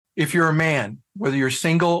If you're a man, whether you're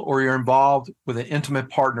single or you're involved with an intimate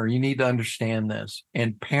partner, you need to understand this.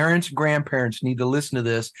 And parents, grandparents need to listen to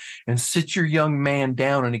this and sit your young man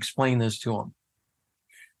down and explain this to him.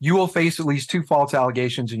 You will face at least 2 false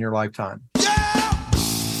allegations in your lifetime.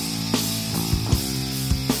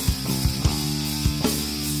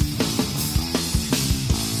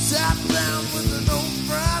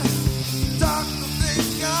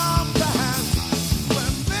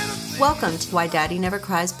 Welcome to Why Daddy Never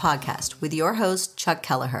Cries podcast with your host, Chuck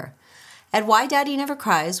Kelleher. At Why Daddy Never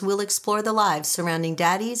Cries, we'll explore the lives surrounding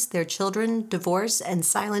daddies, their children, divorce, and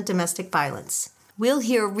silent domestic violence. We'll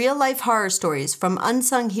hear real-life horror stories from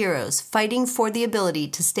unsung heroes fighting for the ability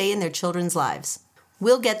to stay in their children's lives.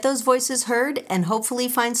 We'll get those voices heard and hopefully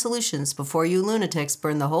find solutions before you lunatics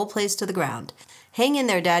burn the whole place to the ground. Hang in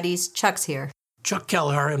there, daddies. Chuck's here. Chuck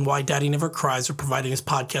Kelleher and Why Daddy Never Cries are providing his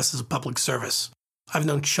podcast as a public service. I've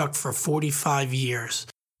known Chuck for 45 years,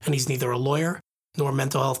 and he's neither a lawyer nor a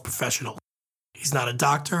mental health professional. He's not a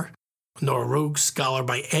doctor nor a rogue scholar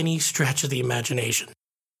by any stretch of the imagination.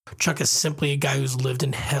 Chuck is simply a guy who's lived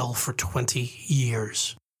in hell for 20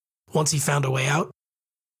 years. Once he found a way out,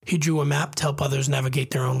 he drew a map to help others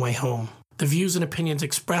navigate their own way home. The views and opinions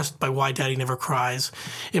expressed by Why Daddy Never Cries,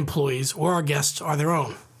 employees, or our guests are their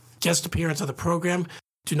own. Guest appearance on the program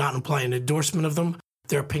do not imply an endorsement of them,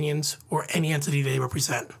 their opinions, or any entity they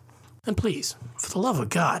represent. And please, for the love of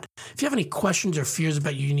God, if you have any questions or fears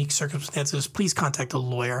about your unique circumstances, please contact a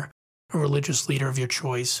lawyer, a religious leader of your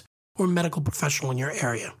choice, or a medical professional in your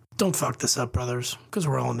area. Don't fuck this up, brothers, because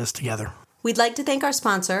we're all in this together. We'd like to thank our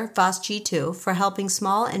sponsor, Voss G2, for helping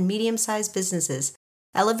small and medium-sized businesses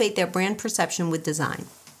elevate their brand perception with design.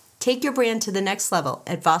 Take your brand to the next level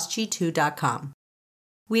at vossg2.com.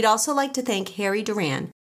 We'd also like to thank Harry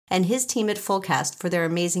Duran and his team at Fullcast for their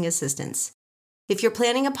amazing assistance. If you're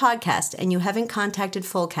planning a podcast and you haven't contacted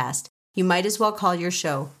Fullcast, you might as well call your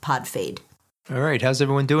show Podfade. All right, how's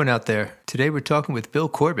everyone doing out there? Today we're talking with Bill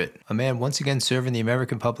Corbitt, a man once again serving the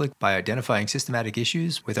American public by identifying systematic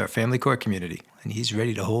issues with our family court community, and he's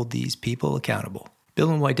ready to hold these people accountable.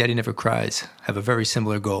 Bill and Why Daddy Never Cries have a very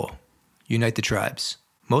similar goal: unite the tribes.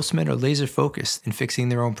 Most men are laser focused in fixing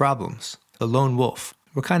their own problems. The lone wolf.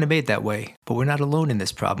 We're kind of made that way, but we're not alone in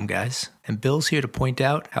this problem, guys. And Bill's here to point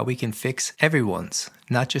out how we can fix everyone's,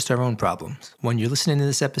 not just our own problems. When you're listening to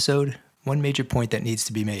this episode, one major point that needs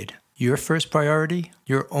to be made. Your first priority,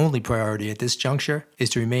 your only priority at this juncture, is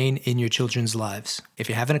to remain in your children's lives. If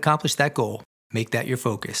you haven't accomplished that goal, make that your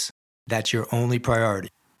focus. That's your only priority.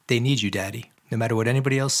 They need you, Daddy. No matter what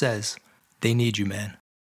anybody else says, they need you, man.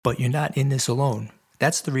 But you're not in this alone.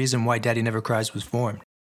 That's the reason Why Daddy Never Cries was formed.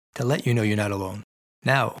 To let you know you're not alone.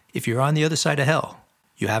 Now, if you're on the other side of hell,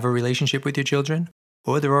 you have a relationship with your children,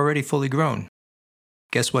 or they're already fully grown.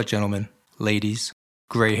 Guess what, gentlemen, ladies,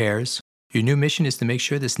 gray hairs? Your new mission is to make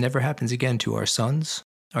sure this never happens again to our sons,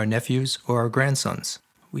 our nephews, or our grandsons.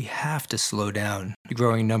 We have to slow down the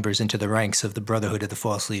growing numbers into the ranks of the brotherhood of the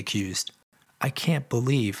falsely accused. I can't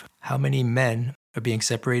believe how many men are being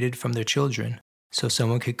separated from their children so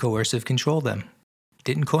someone could coercive control them.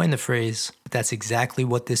 Didn't coin the phrase, but that's exactly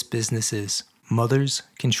what this business is. Mothers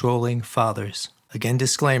controlling fathers. Again,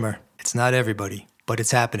 disclaimer, it's not everybody, but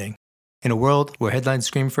it's happening. In a world where headlines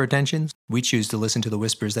scream for attention, we choose to listen to the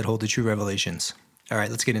whispers that hold the true revelations. All right,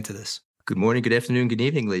 let's get into this. Good morning, good afternoon, good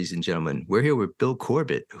evening, ladies and gentlemen. We're here with Bill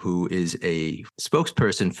Corbitt, who is a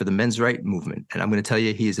spokesperson for the men's right movement. And I'm going to tell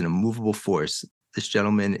you, he is an immovable force. This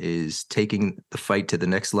gentleman is taking the fight to the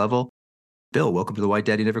next level. Bill, welcome to the Why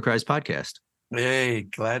Daddy Never Cries podcast. Hey,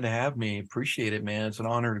 glad to have me. Appreciate it, man. It's an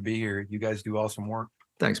honor to be here. You guys do awesome work.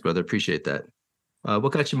 Thanks, brother. Appreciate that.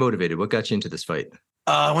 What got you motivated? What got you into this fight?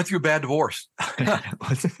 I went through a bad divorce.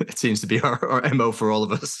 It seems to be our MO for all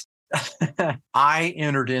of us. I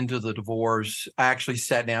entered into the divorce. I actually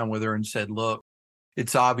sat down with her and said, look,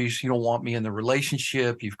 it's obvious you don't want me in the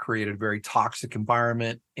relationship. You've created a very toxic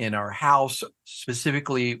environment in our house,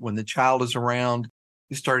 specifically when the child is around.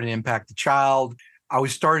 It's starting to impact the child. I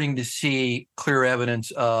was starting to see clear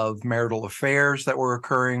evidence of marital affairs that were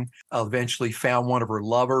occurring. I eventually found one of her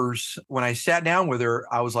lovers. When I sat down with her,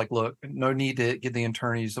 I was like, look, no need to get the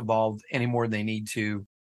attorneys involved any more than they need to.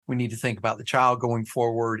 We need to think about the child going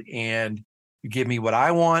forward. And you give me what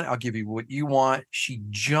I want, I'll give you what you want. She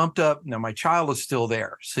jumped up. Now, my child is still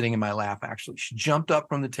there, sitting in my lap, actually. She jumped up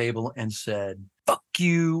from the table and said, fuck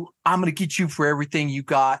you. I'm going to get you for everything you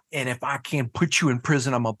got. And if I can put you in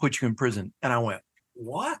prison, I'm going to put you in prison. And I went,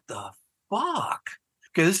 what the fuck?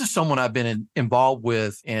 Okay, this is someone I've been involved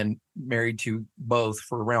with and married to both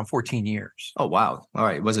for around 14 years. Oh, wow. All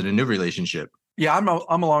right. Was it a new relationship? Yeah, I'm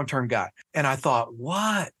a long-term guy. And I thought,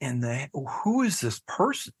 what in the, who is this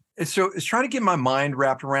person? So it's trying to get my mind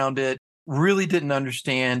wrapped around it. Really didn't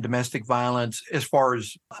understand domestic violence as far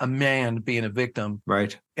as a man being a victim.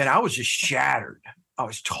 Right. And I was just shattered. I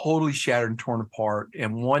was totally shattered and torn apart.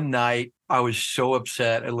 And one night I was so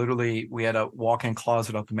upset. We had a walk-in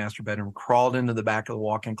closet up the master bedroom, crawled into the back of the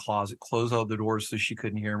walk-in closet, closed all the doors so she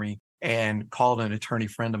couldn't hear me, and called an attorney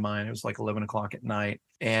friend of mine. It was like 11 o'clock at night.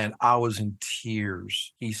 And I was in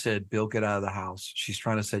tears. He said, Bill, get out of the house. She's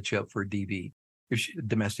trying to set you up for a DV,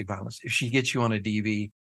 domestic violence. If she gets you on a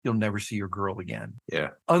DV, you'll never see your girl again. Yeah.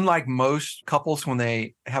 Unlike most couples, when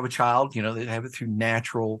they have a child, they have it through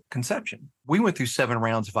natural conception. We went through 7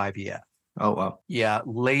 rounds of IVF. Oh, wow. Yeah.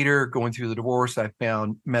 Later, going through the divorce, I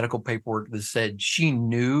found medical paperwork that said she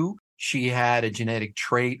knew she had a genetic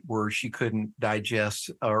trait where she couldn't digest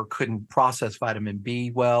or couldn't process vitamin B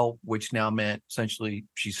well, which now meant essentially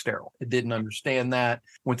she's sterile. I didn't understand that.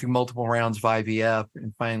 Went through multiple rounds of IVF,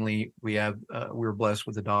 and finally we were blessed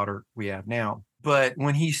with the daughter we have now. But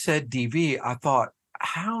when he said DV, I thought,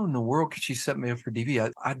 how in the world could she set me up for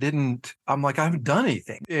DV? I'm like, I haven't done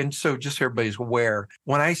anything. And so just so everybody's aware,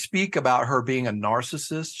 when I speak about her being a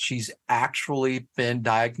narcissist, she's actually been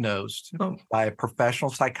diagnosed by a professional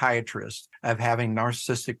psychiatrist of having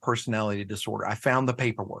narcissistic personality disorder. I found the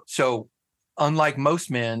paperwork. So unlike most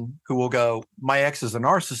men who will go, my ex is a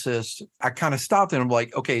narcissist, I kind of stopped and I'm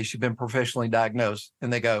like, okay, she's been professionally diagnosed.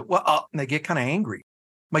 And they go, well, and they get kind of angry.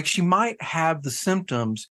 Like she might have the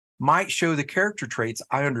symptoms, might show the character traits.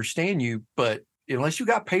 I understand you, but unless you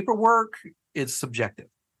got paperwork, it's subjective.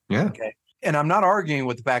 Yeah. Okay. And I'm not arguing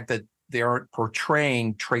with the fact that they aren't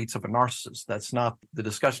portraying traits of a narcissist. That's not the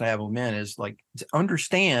discussion I have with men, is like, to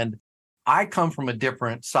understand, I come from a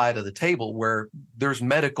different side of the table where there's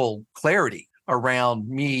medical clarity around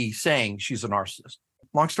me saying she's a narcissist.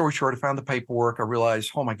 Long story short, I found the paperwork. I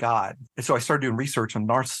realized, oh my God. And so I started doing research on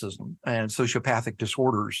narcissism and sociopathic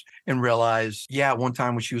disorders and realized, one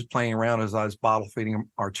time when she was playing around as I was bottle feeding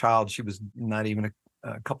our child, she was not even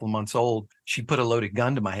a couple of months old. She put a loaded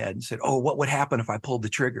gun to my head and said, oh, what would happen if I pulled the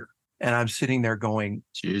trigger? And I'm sitting there going,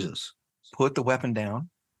 Jesus, put the weapon down.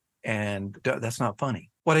 And that's not funny.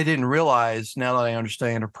 What I didn't realize, now that I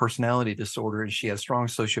understand her personality disorder and she has strong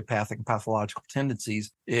sociopathic and pathological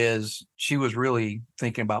tendencies, is she was really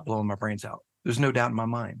thinking about blowing my brains out. There's no doubt in my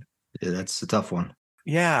mind. Yeah, that's a tough one.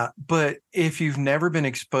 Yeah, but if you've never been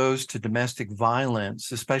exposed to domestic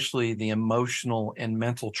violence, especially the emotional and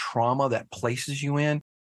mental trauma that places you in,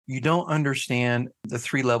 you don't understand the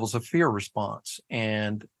 3 levels of fear response.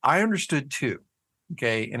 And I understood too.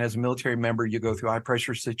 Okay. And as a military member, you go through high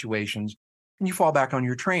pressure situations and you fall back on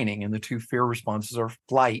your training. And the 2 fear responses are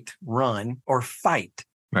flight, run, or fight.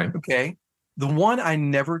 Right. Okay. The one I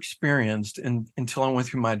never experienced until I went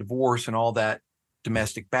through my divorce and all that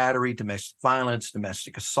domestic battery, domestic violence,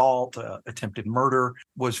 domestic assault, attempted murder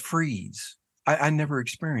was freeze. I never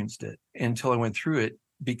experienced it until I went through it,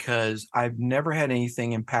 because I've never had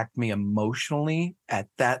anything impact me emotionally at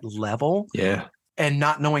that level. Yeah. And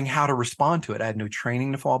not knowing how to respond to it. I had no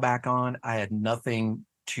training to fall back on. I had nothing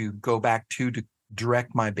to go back to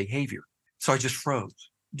direct my behavior. So I just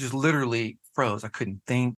froze, just literally froze. I couldn't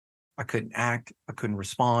think. I couldn't act. I couldn't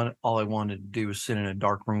respond. All I wanted to do was sit in a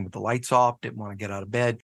dark room with the lights off. Didn't want to get out of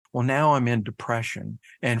bed. Well, now I'm in depression.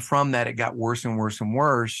 And from that, it got worse and worse and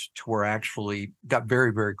worse to where I actually got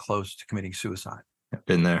very, very close to committing suicide. I've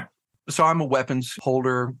been there. So I'm a weapons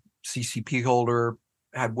holder, CCP holder,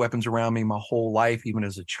 had weapons around me my whole life, even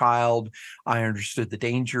as a child. I understood the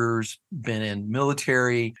dangers, been in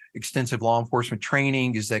military, extensive law enforcement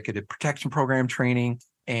training, executive protection program training,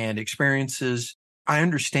 and experiences. I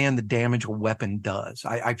understand the damage a weapon does.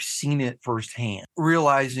 I've seen it firsthand,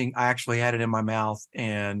 realizing I actually had it in my mouth.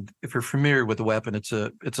 And if you're familiar with the weapon, it's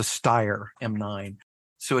a Steyr M9.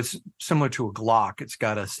 So it's similar to a Glock. It's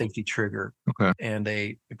got a safety trigger and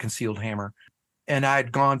a concealed hammer. And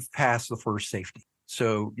I'd gone past the first safety.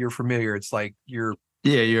 So you're familiar. It's like you're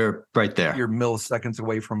right there. You're milliseconds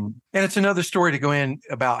away from, and it's another story to go in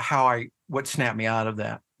about what snapped me out of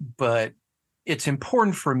that. But it's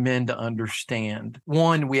important for men to understand.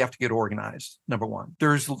 One, we have to get organized. Number one,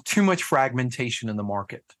 there's too much fragmentation in the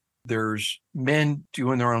market. There's men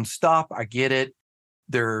doing their own stuff. I get it.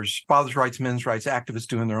 There's fathers' rights, men's rights activists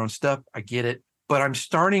doing their own stuff. I get it. But I'm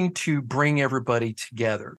starting to bring everybody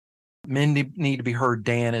together. Men need to be heard.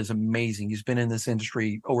 Dan is amazing. He's been in this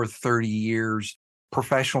industry over 30 years.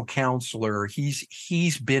 professional counselor.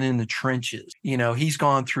 He's been in the trenches. He's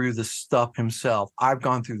gone through the stuff himself. I've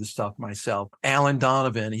gone through the stuff myself. Alan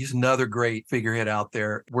Donovan, he's another great figurehead out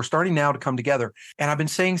there. We're starting now to come together. And I've been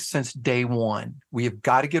saying since day one, we have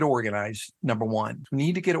got to get organized. Number one, we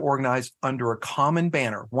need to get organized under a common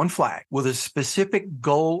banner, one flag, with a specific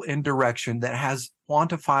goal and direction that has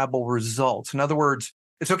quantifiable results. In other words,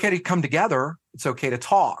 it's okay to come together. It's okay to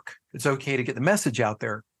talk. It's okay to get the message out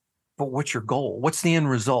there. But what's your goal? What's the end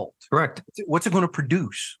result? Correct. What's it going to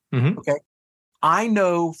produce? Mm-hmm. Okay. I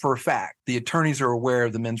know for a fact the attorneys are aware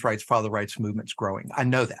of the men's rights, father rights movement's growing. I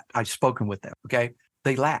know that. I've spoken with them. Okay.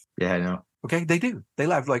 They laugh. Yeah, I know. Okay. They do. They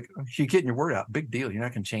laugh like, you're getting your word out. Big deal. You're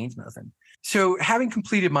not going to change nothing. So having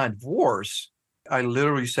completed my divorce, I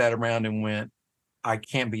literally sat around and went, I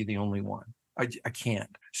can't be the only one. I can't.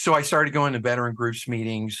 So I started going to veteran groups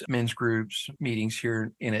meetings, men's groups meetings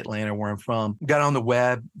here in Atlanta, where I'm from. Got on the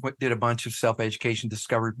web, did a bunch of self-education,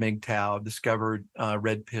 discovered MGTOW, discovered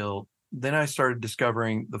Red Pill. Then I started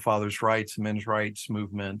discovering the father's rights, men's rights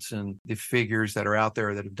movements, and the figures that are out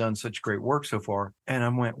there that have done such great work so far. And I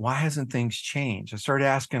went, why hasn't things changed? I started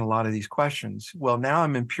asking a lot of these questions. Well, now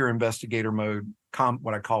I'm in pure investigator mode,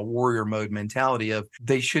 what I call warrior mode mentality of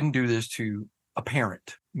they shouldn't do this to a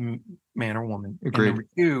parent, man or woman. Agreed. And number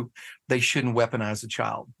two, they shouldn't weaponize a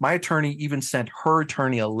child. My attorney even sent her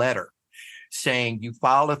attorney a letter saying, you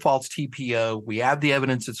filed a false TPO. We have the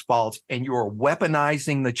evidence it's false, and you are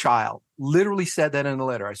weaponizing the child. Literally said that in the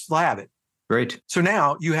letter. I still have it. Great. So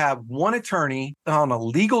now you have one attorney on a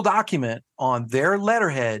legal document on their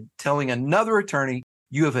letterhead telling another attorney,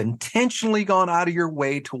 you have intentionally gone out of your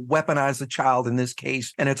way to weaponize the child in this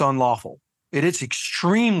case, and it's unlawful. It is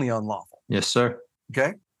extremely unlawful. Yes, sir.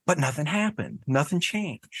 Okay. But nothing happened. Nothing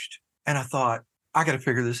changed. And I thought, I got to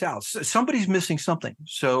figure this out. Somebody's missing something.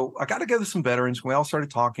 So I got together with some veterans. We all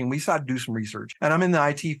started talking. We decided to do some research. And I'm in the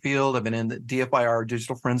IT field. I've been in the DFIR,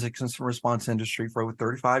 digital forensics incident response industry for over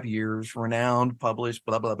 35 years, renowned, published,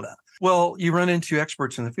 blah, blah, blah. Well, you run into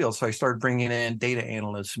experts in the field. So I started bringing in data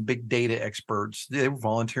analysts and big data experts. They were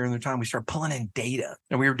volunteering their time. We started pulling in data,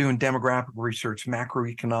 and we were doing demographic research,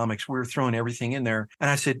 macroeconomics. We were throwing everything in there. And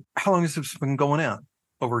I said, how long has this been going on?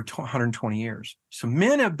 Over 120 years. So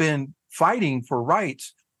men have been fighting for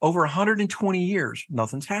rights over 120 years.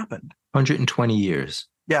 Nothing's happened. 120 years.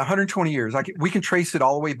 Yeah, 120 years. We can trace it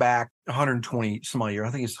all the way back 120 some odd year.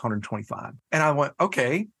 I think it's 125. And I went,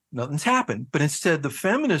 okay, nothing's happened. But instead, the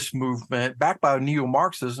feminist movement, backed by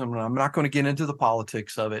neo-Marxism, and I'm not going to get into the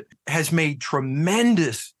politics of it, has made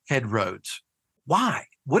tremendous headroads. Why?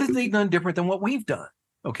 What have they done different than what we've done?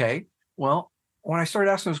 Okay, well, when I started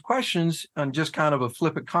asking those questions, and just kind of a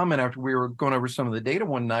flippant comment after we were going over some of the data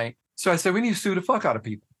one night, so I said, we need to sue the fuck out of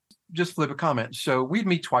people. Just flip a comment. So we'd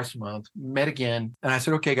meet twice a month, met again. And I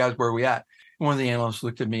said, okay, guys, where are we at? And one of the analysts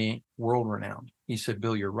looked at me, world renowned. He said,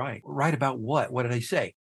 Bill, you're right. Right about what? What did I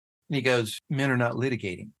say? And he goes, men are not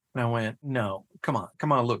litigating. And I went, no, come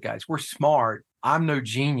on, look, guys, we're smart. I'm no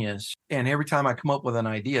genius. And every time I come up with an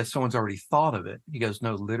idea, someone's already thought of it. He goes,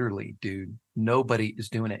 no, literally, dude, nobody is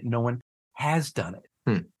doing it. No one has done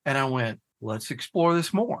it. And I went, let's explore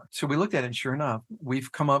this more. So we looked at it, and sure enough,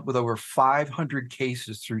 we've come up with over 500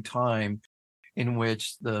 cases through time in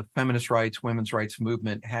which the feminist rights, women's rights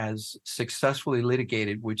movement has successfully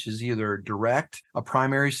litigated, which is either direct, a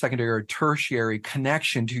primary, secondary, or tertiary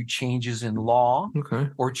connection to changes in law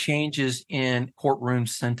or changes in courtroom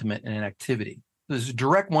sentiment and activity. This is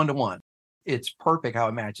direct one-to-one. It's perfect how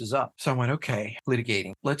it matches up. So I went, okay,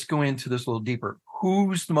 litigating. Let's go into this a little deeper.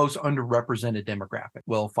 Who's the most underrepresented demographic?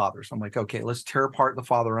 Well, fathers. I'm like, okay, let's tear apart the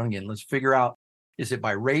father onion. Let's figure out, is it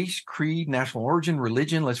by race, creed, national origin,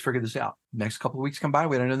 religion? Let's figure this out. Next couple of weeks come by,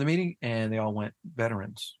 we had another meeting, and they all went,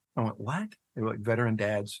 veterans. I went, what? They were like, veteran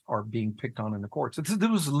dads are being picked on in the courts. This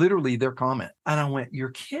was literally their comment. And I went,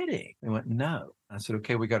 you're kidding. They went, no. I said,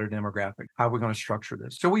 okay, we got our demographic. How are we going to structure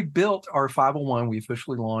this? So we built our 501. We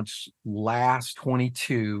officially launched last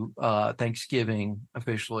 22, Thanksgiving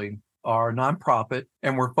officially, our nonprofit,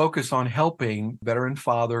 and we're focused on helping veteran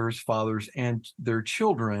fathers, and their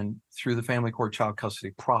children through the family court child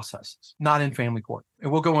custody processes, not in family court.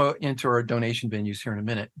 And we'll go into our donation venues here in a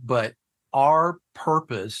minute, but our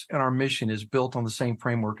purpose and our mission is built on the same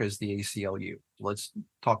framework as the ACLU. Let's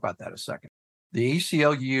talk about that a second. The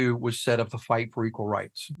ACLU was set up to fight for equal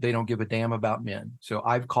rights. They don't give a damn about men. So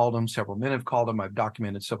I've called them, several men have called them. I've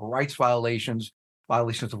documented civil rights violations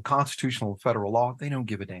of constitutional and federal law. They don't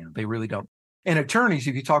give a damn. They really don't. And attorneys,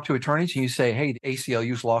 if you talk to attorneys and you say, hey, the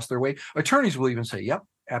ACLU's lost their way, attorneys will even say, yep,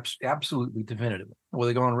 absolutely, definitively. Will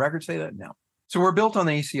they go on record say that? No. So we're built on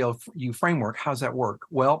the ACLU framework. How's that work?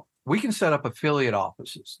 Well, we can set up affiliate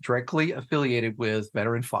offices directly affiliated with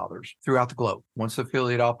veteran fathers throughout the globe. Once the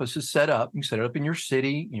affiliate office is set up, you set it up in your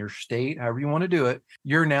city, in your state, however you want to do it.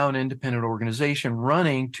 You're now an independent organization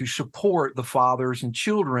running to support the fathers and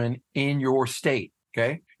children in your state.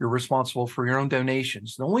 Okay. You're responsible for your own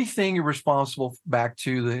donations. The only thing you're responsible back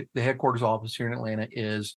to the headquarters office here in Atlanta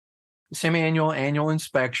is semi-annual, annual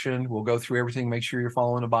inspection. We'll go through everything, make sure you're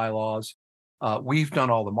following the bylaws. We've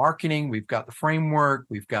done all the marketing. We've got the framework.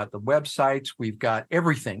 We've got the websites. We've got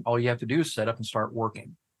everything. All you have to do is set up and start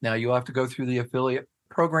working. Now you'll have to go through the affiliate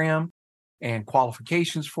program and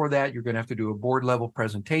qualifications for that. You're going to have to do a board level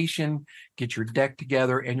presentation, get your deck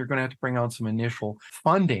together, and you're going to have to bring on some initial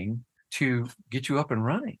funding to get you up and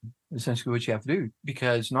running. Essentially what you have to do,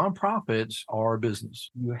 because nonprofits are a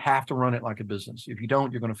business. You have to run it like a business. If you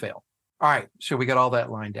don't, you're going to fail. All right. So we got all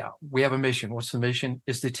that lined out. We have a mission. What's the mission?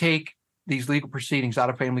 Is to take these legal proceedings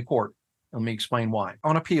out of family court. Let me explain why.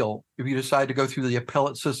 On appeal, if you decide to go through the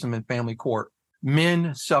appellate system in family court,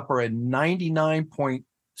 men suffer a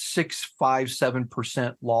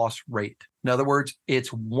 99.657% loss rate. In other words, it's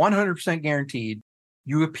 100% guaranteed.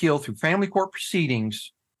 You appeal through family court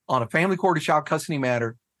proceedings on a family court or child custody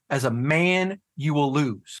matter. As a man, you will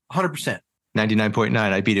lose 100%. 99.9.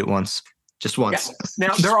 I beat it once. Just once. Yeah.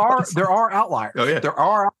 Now, there are outliers. Oh, yeah. There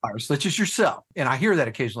are outliers, such as yourself. And I hear that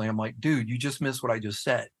occasionally. I'm like, dude, you just missed what I just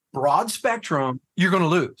said. Broad spectrum, you're going to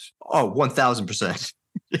lose. Oh, 1,000%.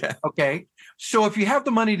 Yeah. Okay. So if you have the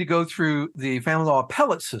money to go through the family law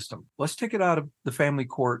appellate system, let's take it out of the family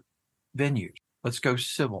court venue. Let's go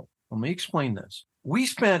civil. Let me explain this. We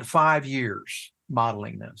spent 5 years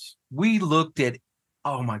modeling this. We looked at,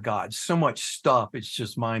 oh my God, so much stuff. It's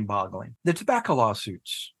just mind-boggling. The tobacco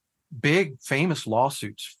lawsuits. Big, famous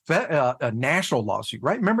lawsuits, a national lawsuit,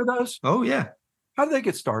 right? Remember those? Oh, yeah. How did they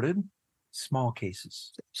get started? Small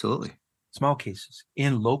cases. Absolutely. Small cases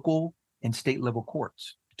in local and state level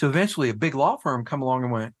courts. To eventually a big law firm come along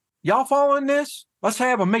and went, y'all following this? Let's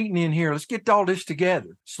have a meeting in here. Let's get all this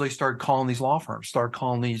together. So they started calling these law firms, started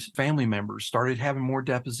calling these family members, started having more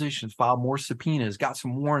depositions, filed more subpoenas, got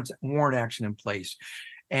some warrant action in place.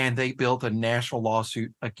 And they built a national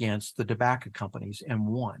lawsuit against the tobacco companies and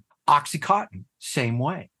won. Oxycontin, same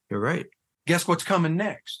way. You're right. Guess what's coming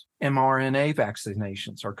next? mRNA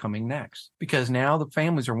vaccinations are coming next because now the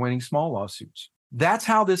families are winning small lawsuits. That's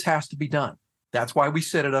how this has to be done. That's why we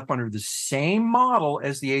set it up under the same model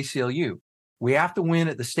as the ACLU. We have to win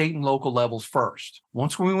at the state and local levels first.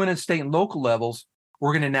 Once we win at state and local levels,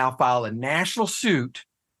 we're going to now file a national suit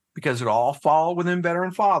because it all fall within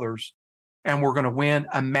veteran fathers. And we're going to win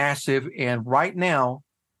a massive, and right now,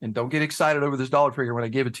 and don't get excited over this dollar figure when I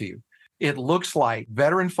give it to you, it looks like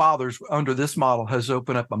veteran fathers under this model has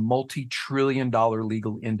opened up a multi-trillion-dollar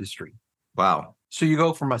legal industry. Wow. So you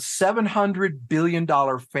go from a $700 billion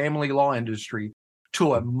family law industry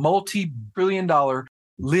to a multi-billion-dollar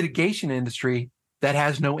litigation industry that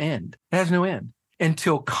has no end. It has no end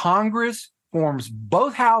until Congress forms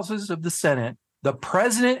both houses of the Senate, the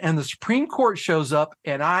president and the Supreme Court shows up,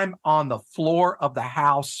 and I'm on the floor of the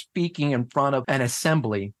House speaking in front of an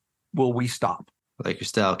assembly. Will we stop? Like your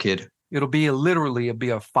style, kid. It'll be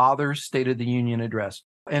a father's State of the Union address.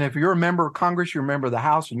 And if you're a member of Congress, you're a member of the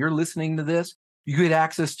House, and you're listening to this, you get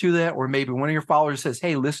access to that. Or maybe one of your followers says,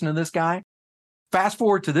 hey, listen to this guy. Fast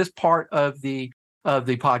forward to this part of the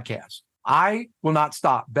podcast. I will not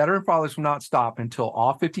stop. Veteran fathers will not stop until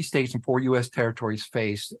all 50 states and 4 U.S. territories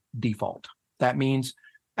face default. That means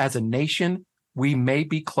as a nation, we may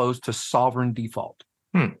be close to sovereign default.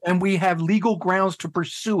 And we have legal grounds to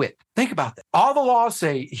pursue it. Think about that. All the laws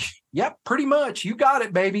say, yep, pretty much. You got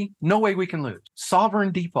it, baby. No way we can lose.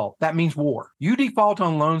 Sovereign default. That means war. You default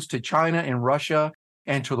on loans to China and Russia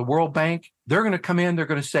and to the World Bank. They're going to come in. They're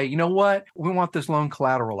going to say, you know what? We want this loan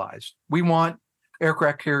collateralized. We want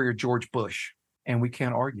aircraft carrier George Bush. And we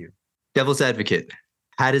can't argue. Devil's advocate.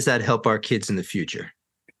 How does that help our kids in the future?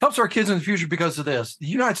 Helps our kids in the future because of this. The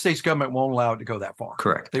United States government won't allow it to go that far.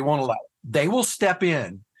 Correct. They won't allow it. They will step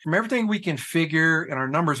in. From everything we can figure, and our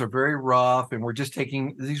numbers are very rough, and we're just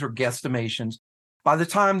taking, these are guesstimations. By the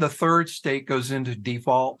time the third state goes into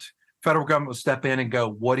default, federal government will step in and go,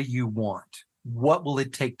 what do you want? What will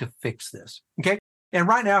it take to fix this? Okay. And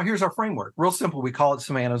right now, here's our framework. Real simple. We call it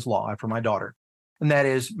Savannah's Law after my daughter. And that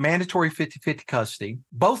is mandatory 50-50 custody.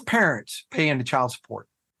 Both parents pay into child support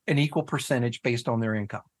an equal percentage based on their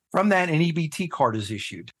income. From that, an EBT card is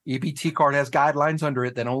issued. EBT card has guidelines under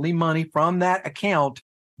it that only money from that account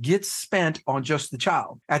gets spent on just the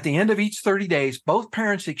child. At the end of each 30 days, both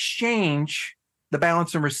parents exchange the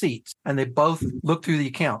balance and receipts, and they both look through the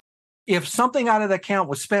account. If something out of the account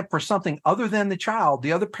was spent for something other than the child,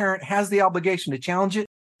 the other parent has the obligation to challenge it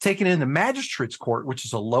taken in the magistrate's court, which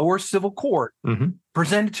is a lower civil court,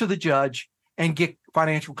 presented to the judge, and get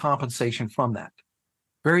financial compensation from that.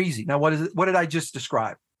 Very easy. Now, what is it? What did I just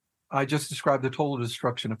describe? I just described the total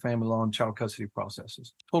destruction of family law and child custody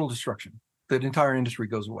processes. Total destruction. The entire industry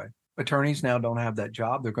goes away. Attorneys now don't have that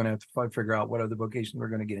job. They're going to have to figure out what other vocations they're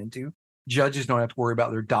going to get into. Judges don't have to worry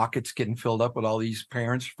about their dockets getting filled up with all these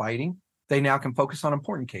parents fighting. They now can focus on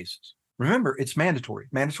important cases. Remember, it's mandatory.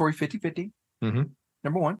 Mandatory 50-50.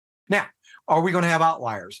 Number one. Now, are we going to have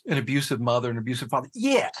outliers? An abusive mother, an abusive father?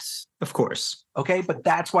 Yes. Of course. Okay. But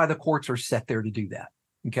that's why the courts are set there to do that.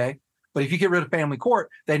 Okay. But if you get rid of family court,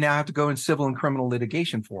 they now have to go in civil and criminal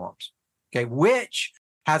litigation forums. Okay. Which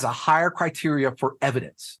has a higher criteria for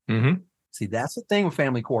evidence. See, that's the thing with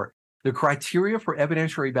family court. The criteria for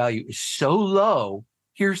evidentiary value is so low,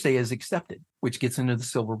 hearsay is accepted, which gets into the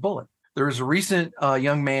silver bullet. There was a recent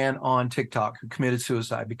young man on TikTok who committed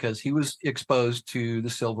suicide because he was exposed to the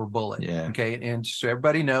silver bullet. Yeah. Okay. And so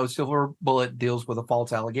everybody knows silver bullet deals with a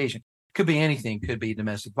false allegation. Could be anything. Could be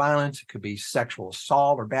domestic violence. It could be sexual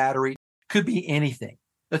assault or battery. Could be anything.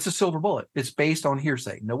 That's a silver bullet. It's based on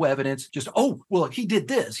hearsay. No evidence. Just, oh, well, he did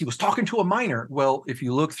this. He was talking to a minor. Well, if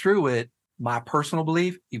you look through it, my personal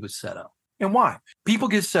belief, he was set up. And why? People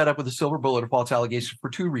get set up with a silver bullet or false allegation for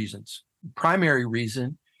two reasons. The primary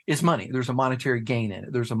reason is money. There's a monetary gain in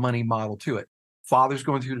it. There's a money model to it. Fathers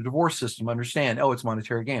going through the divorce system understand, oh, it's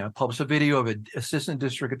monetary gain. I published a video of an assistant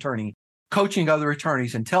district attorney coaching other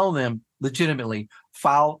attorneys and telling them legitimately,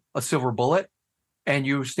 file a silver bullet and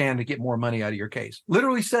you stand to get more money out of your case.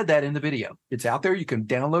 Literally said that in the video. It's out there. You can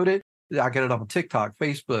download it. I got it up on TikTok,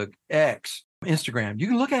 Facebook, X, Instagram. You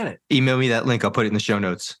can look at it. Email me that link. I'll put it in the show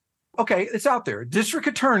notes. Okay, it's out there. District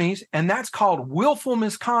attorneys, and that's called willful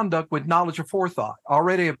misconduct with knowledge or forethought.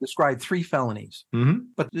 Already have described 3 felonies.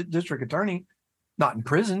 But the district attorney, not in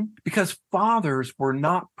prison, because fathers were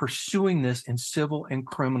not pursuing this in civil and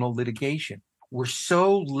criminal litigation. We're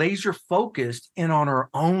so laser focused in on our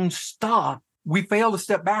own stuff, we fail to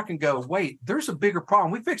step back and go, wait, there's a bigger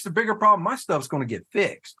problem. We fix the bigger problem, my stuff's going to get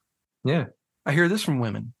fixed. Yeah. I hear this from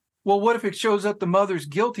women. Well, what if it shows up the mother's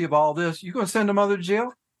guilty of all this? You going to send the mother to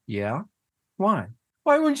jail? Yeah. Why?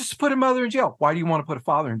 Why wouldn't you just put a mother in jail? Why do you want to put a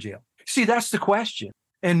father in jail? See, that's the question.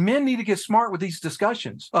 And men need to get smart with these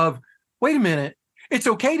discussions of, wait a minute, it's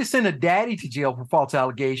okay to send a daddy to jail for false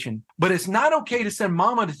allegation, but it's not okay to send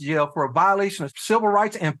mama to jail for a violation of civil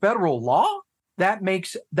rights and federal law? That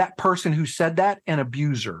makes that person who said that an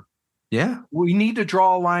abuser. Yeah. We need to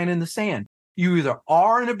draw a line in the sand. You either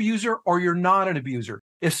are an abuser or you're not an abuser.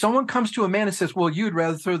 If someone comes to a man and says, well, you'd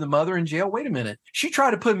rather throw the mother in jail, wait a minute. She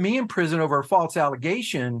tried to put me in prison over a false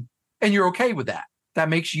allegation, and you're okay with that. That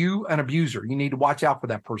makes you an abuser. You need to watch out for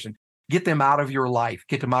that person. Get them out of your life.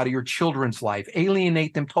 Get them out of your children's life.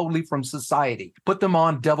 Alienate them totally from society. Put them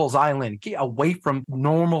on Devil's Island. Get away from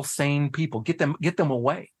normal, sane people. Get them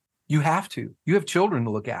away. You have to. You have children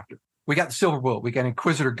to look after. We got the silver bullet. We got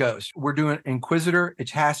Inquisitor Ghost. We're doing Inquisitor.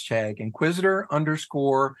 It's hashtag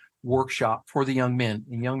Inquisitor_workshop for the young men.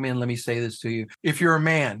 And young men, let me say this to you. If you're a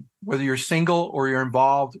man, whether you're single or you're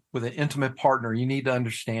involved with an intimate partner, you need to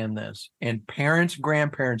understand this. And parents,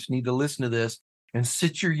 grandparents need to listen to this and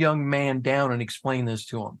sit your young man down and explain this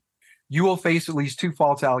to him. You will face at least 2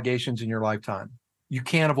 false allegations in your lifetime. You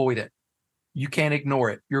can't avoid it. You can't ignore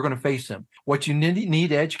it. You're going to face them. What you need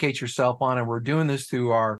to educate yourself on, and we're doing this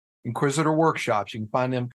through our Inquisitor workshops. You can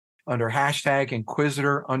find them under hashtag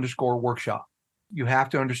Inquisitor_workshop. You have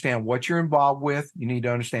to understand what you're involved with. You need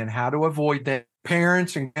to understand how to avoid that.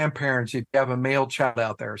 Parents and grandparents, if you have a male child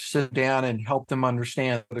out there, sit down and help them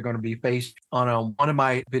understand they're going to be faced on one of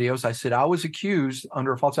my videos. I said, I was accused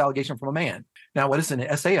under a false allegation from a man. Now, what is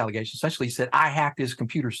an SA allegation? Essentially, he said, I hacked his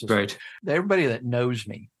computer system. Right. Everybody that knows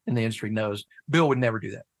me in the industry knows Bill would never do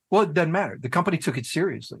that. Well, it doesn't matter. The company took it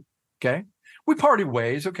seriously. Okay. We parted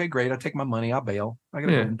ways. Okay, great. I take my money. I'll bail. I got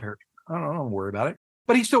to parachute. I don't worry about it.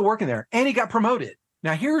 But he's still working there and he got promoted.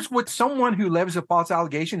 Now, here's what someone who levies a false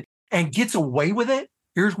allegation and gets away with it.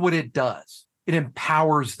 Here's what it does. It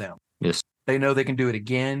empowers them. Yes. They know they can do it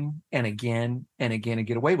again and again and again and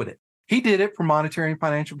get away with it. He did it for monetary and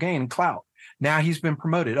financial gain and clout. Now he's been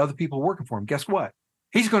promoted. Other people are working for him. Guess what?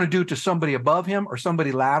 He's going to do it to somebody above him or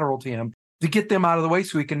somebody lateral to him to get them out of the way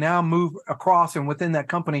so he can now move across and within that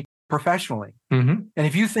company professionally. And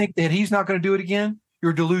if you think that he's not going to do it again,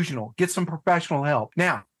 you're delusional. Get some professional help.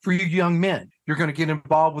 Now, for you young men, you're going to get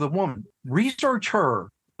involved with a woman. Research her.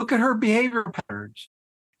 Look at her behavior patterns.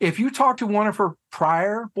 If you talk to one of her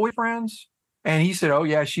prior boyfriends and he said, oh,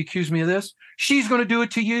 yeah, she accused me of this, she's going to do it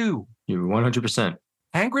to you. You're 100%.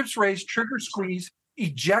 Hand grips raised, trigger squeeze,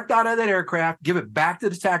 eject out of that aircraft, give it back to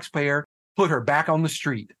the taxpayer, put her back on the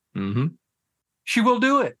street. Mm-hmm. She will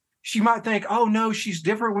do it. She might think, oh, no, she's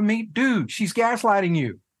different with me. Dude, she's gaslighting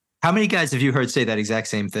you. How many guys have you heard say that exact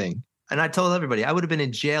same thing? And I told everybody I would have been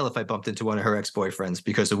in jail if I bumped into one of her ex-boyfriends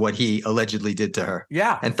because of what he allegedly did to her.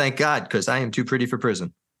 Yeah. And thank God, because I am too pretty for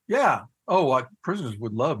prison. Yeah. Oh, prisoners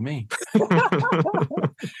would love me.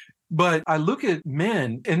 But I look at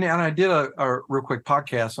men, and I did a real quick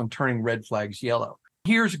podcast on turning red flags yellow.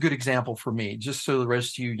 Here's a good example for me, just so the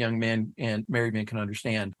rest of you young men and married men can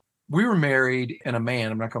understand. We were married, and a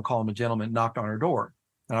man, I'm not going to call him a gentleman, knocked on our door.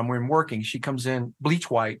 And I'm working. She comes in, bleach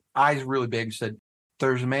white, eyes really big, said,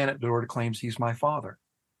 there's a man at the door that claims he's my father.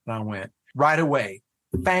 And I went, right away.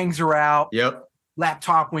 Fangs are out. Yep.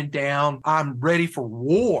 Laptop went down. I'm ready for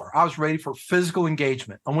war. I was ready for physical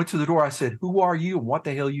engagement. I went to the door. I said, who are you? And what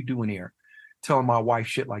the hell are you doing here? Telling my wife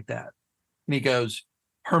shit like that. And he goes,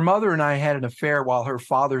 her mother and I had an affair while her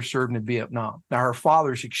father served in Vietnam. Now, her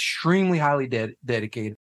father's extremely highly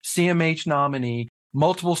dedicated, CMH nominee,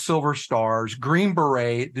 multiple silver stars, Green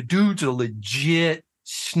Beret. The dude's a legit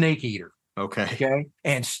snake eater. Okay.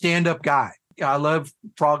 And stand-up guy. I love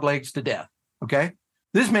frog legs to death. Okay.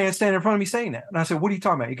 This man standing in front of me saying that. And I said, what are you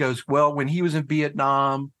talking about? He goes, well, when he was in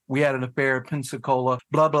Vietnam, we had an affair at Pensacola,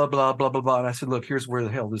 blah, blah, blah, blah, blah, blah. And I said, look, here's where the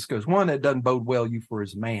hell this goes. One, that doesn't bode well you for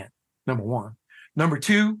as a man. Number one. Number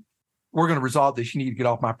two, we're going to resolve this. You need to get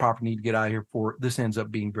off my property. You need to get out of here before this ends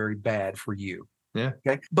up being very bad for you. Yeah.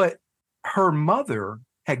 Okay. But her mother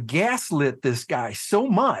had gaslit this guy so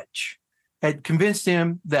much, had convinced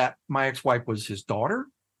him that my ex-wife was his daughter,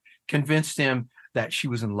 convinced him that she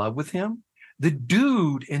was in love with him. The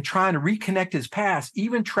dude, in trying to reconnect his past,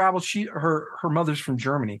 even traveled, her mother's from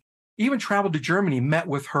Germany, even traveled to Germany, met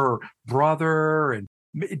with her brother and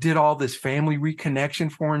did all this family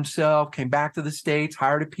reconnection for himself, came back to the States,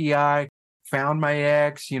 hired a PI, found my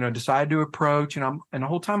ex, decided to approach. And the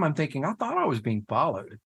whole time I'm thinking, I thought I was being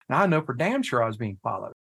followed. Now I know for damn sure I was being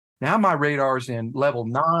followed. Now my radar's in level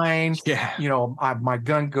 9. Yeah. My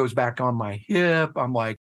gun goes back on my hip. I'm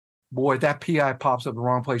like, boy, if that PI pops up the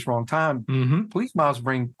wrong place, wrong time, police miles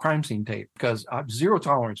bring crime scene tape because I have zero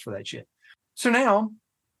tolerance for that shit. So now,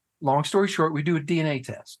 long story short, we do a DNA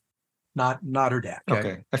test. Not her dad.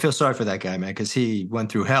 Okay. I feel sorry for that guy, man, because he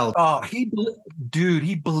went through hell. Oh, he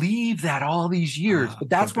believed that all these years. But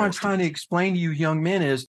that's what I'm trying to explain to you young men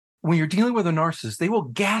is when you're dealing with a narcissist, they will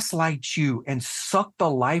gaslight you and suck the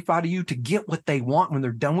life out of you to get what they want when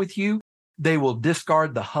they're done with you. They will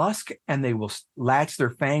discard the husk and they will latch their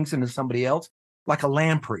fangs into somebody else like a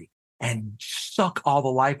lamprey and suck all the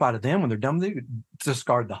life out of them. When they're done, they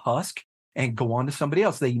discard the husk and go on to somebody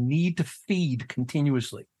else. They need to feed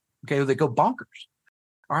continuously. Okay. Or they go bonkers.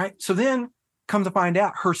 All right. So then come to find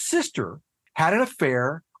out her sister had an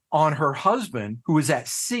affair on her husband who was at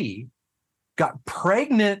sea, got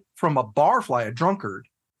pregnant from a barfly, a drunkard.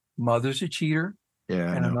 Mother's a cheater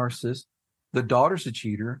and a narcissist. The daughter's a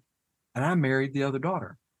cheater. And I married the other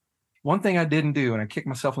daughter. One thing I didn't do, and I kick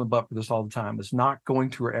myself in the butt for this all the time, is not going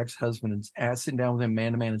to her ex-husband and sitting down with him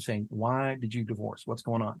man to man and saying, why did you divorce? What's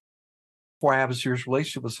going on? Before I have a serious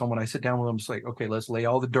relationship with someone, I sit down with them and say, okay, let's lay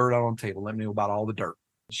all the dirt out on the table. Let me know about all the dirt.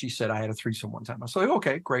 She said, I had a threesome one time. I said,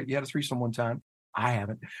 okay, great. You had a threesome one time. I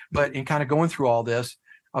haven't. But in kind of going through all this,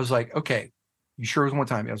 I was like, okay, you sure it was one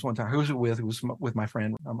time? Yeah, it was one time. Who was it with? It was with my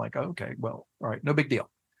friend. I'm like, oh, okay, well, all right, no big deal.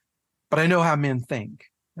 But I know how men think.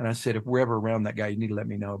 And I said, if we're ever around that guy, you need to let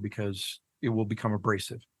me know because it will become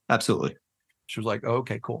abrasive. Absolutely. She was like, oh,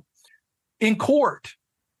 okay, cool. In court,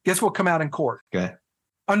 guess what come out in court? Okay.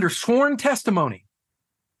 Under sworn testimony,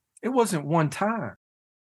 it wasn't one time.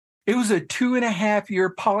 It was a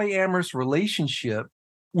 2.5-year polyamorous relationship,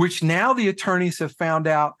 which now the attorneys have found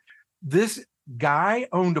out this guy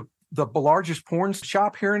owned the largest porn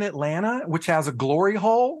shop here in Atlanta, which has a glory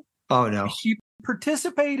hole. Oh, no. She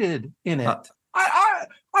participated in it.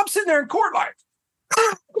 I'm sitting there in court like,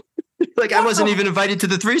 like I wasn't even invited to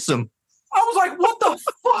the threesome. I was like, what the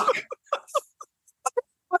fuck?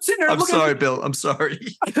 I'm sitting there I'm sorry, Bill. I'm sorry.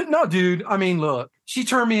 No, dude. I mean, look, she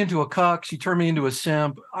turned me into a cuck. She turned me into a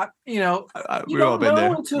simp. You we've all been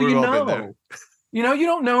there. Until you know. You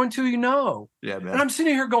don't know until you know. Yeah, man. And I'm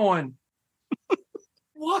sitting here going,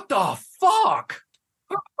 what the fuck?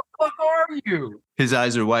 Who the fuck are you? His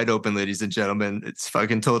eyes are wide open, ladies and gentlemen. It's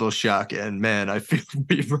fucking total shock. And man, I feel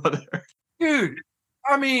for you, brother. Dude,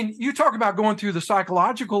 I mean, you talk about going through the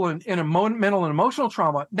psychological and mental and emotional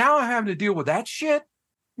trauma. Now I'm having to deal with that shit.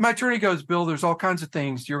 My attorney goes, Bill, there's all kinds of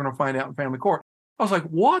things you're going to find out in family court. I was like,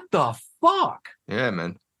 what the fuck? Yeah,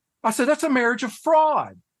 man. I said, that's a marriage of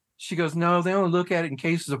fraud. She goes, no, they only look at it in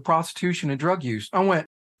cases of prostitution and drug use. I went,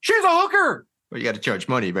 she's a hooker. Well, you got to charge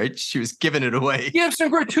money, right? She was giving it away. Give some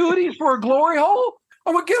gratuities for a glory hole?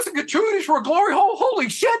 I'm going to give some gratuities for a glory hole? Holy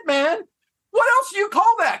shit, man. What else do you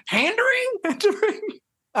call that? Pandering?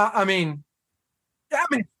 I mean,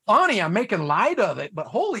 funny. I'm making light of it, but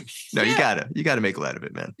holy shit. No, you gotta make light of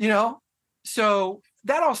it, man. So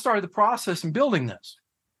that all started the process in building this.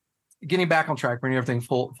 Getting back on track, bringing everything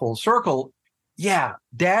full circle. Yeah,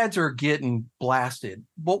 dads are getting blasted,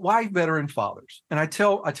 but why veteran fathers? And I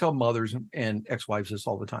tell mothers and ex-wives this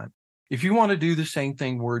all the time. If you want to do the same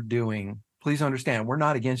thing we're doing, please understand we're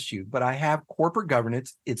not against you, but I have corporate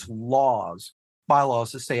governance. It's laws,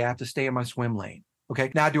 bylaws that say I have to stay in my swim lane.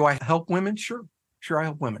 Okay. Now, do I help women? Sure, I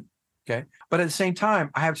help women. Okay. But at the same time,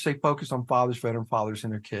 I have to stay focused on fathers, veteran fathers,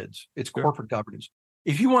 and their kids. It's corporate governance.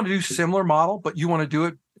 If you want to do similar model, but you want to do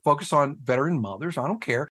it, focus on veteran mothers, I don't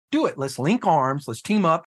care. Do it. Let's link arms. Let's team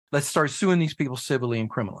up. Let's start suing these people civilly and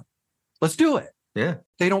criminally. Let's do it. Yeah.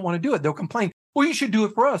 They don't want to do it. They'll complain. Well, you should do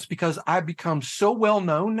it for us because I've become so well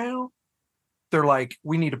known now. They're like,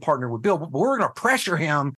 we need to partner with Bill, but we're going to pressure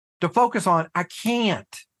him to focus on, I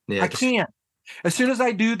can't. Yeah, I can't. As soon as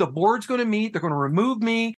I do, the board's going to meet. They're going to remove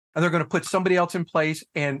me and they're going to put somebody else in place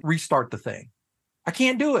and restart the thing. I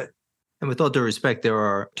can't do it. And with all due respect, there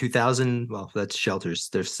are 2,000, well, that's shelters.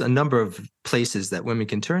 There's a number of places that women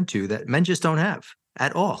can turn to that men just don't have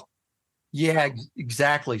at all. Yeah,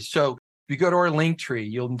 exactly. So if you go to our link tree,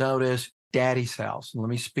 you'll notice Daddy's House. And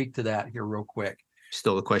let me speak to that here real quick.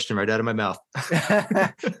 Stole the question right out of my mouth.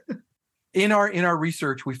 In our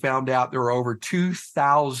research, we found out there are over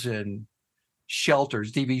 2,000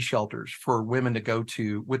 shelters, DV shelters for women to go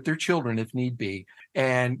to with their children if need be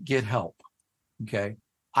and get help. Okay.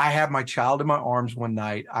 I had my child in my arms one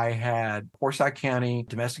night. I had Forsyth County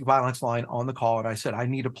domestic violence line on the call, and I said, I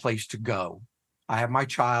need a place to go. I have my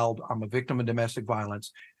child. I'm a victim of domestic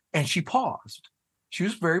violence. And she paused. She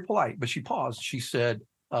was very polite, but she paused. She said,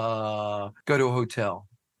 go to a hotel.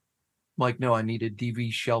 I'm like, no, I need a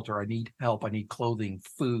DV shelter. I need help. I need clothing,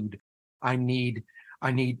 food. I need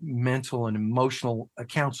mental and emotional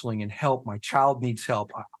counseling and help. My child needs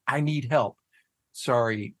help. I need help.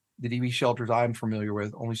 Sorry. The DV shelters I'm familiar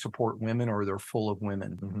with only support women or they're full of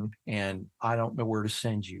women. Mm-hmm. And I don't know where to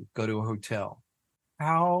send you. Go to a hotel.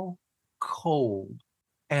 How cold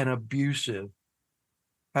and abusive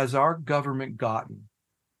has our government gotten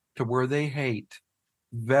to where they hate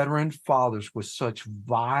veteran fathers with such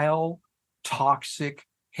vile, toxic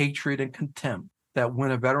hatred and contempt that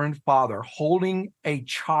when a veteran father holding a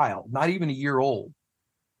child, not even a year old,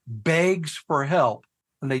 begs for help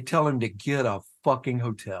and they tell him to get a fucking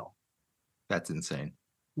hotel. That's insane.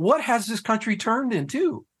 What has this country turned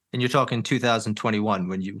into? And you're talking 2021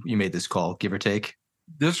 when you made this call, give or take?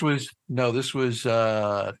 This was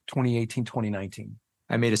 2018, 2019.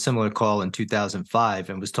 I made a similar call in 2005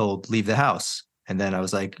 and was told, leave the house. And then I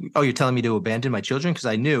was like, oh, you're telling me to abandon my children? Because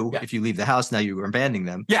I knew if you leave the house, now you were abandoning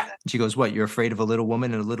them. Yeah. And she goes, what, you're afraid of a little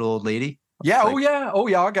woman and a little old lady? Yeah. Like, Oh,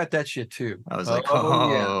 yeah. I got that shit too. I was like,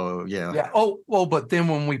 yeah. Yeah. Oh, well, but then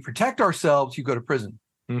when we protect ourselves, you go to prison.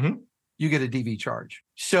 Mm-hmm. You get a DV charge.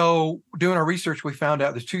 So doing our research, we found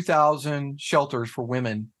out there's 2,000 shelters for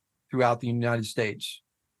women throughout the United States,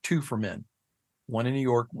 2 for men, 1 in New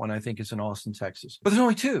York, 1 I think is in Austin, Texas. But there's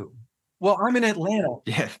only 2. Well, I'm in Atlanta.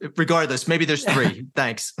 Yeah, regardless, maybe there's 3.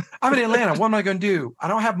 Thanks. I'm in Atlanta. What am I going to do? I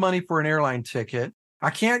don't have money for an airline ticket.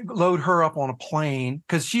 I can't load her up on a plane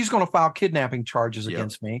because she's going to file kidnapping charges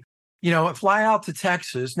against me. Fly out to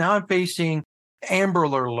Texas. Now I'm facing Amber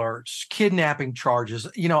Alerts, kidnapping charges.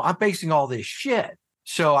 I'm facing all this shit.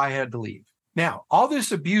 So I had to leave. Now, all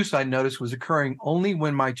this abuse I noticed was occurring only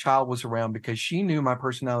when my child was around because she knew my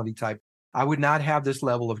personality type. I would not have this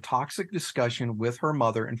level of toxic discussion with her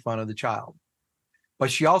mother in front of the child. But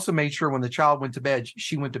she also made sure when the child went to bed,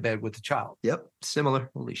 she went to bed with the child. Yep. Similar.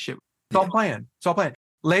 Holy shit. It's all planned.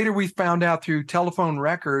 Later, we found out through telephone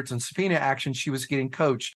records and subpoena action, she was getting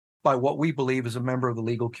coached by what we believe is a member of the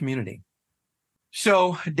legal community.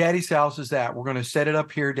 So Daddy's House is that. We're going to set it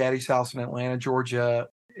up here, Daddy's House in Atlanta, Georgia.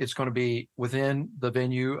 It's going to be within the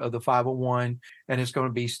venue of the 501, and it's going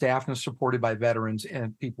to be staffed and supported by veterans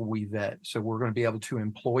and people we vet. So we're going to be able to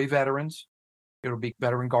employ veterans. It'll be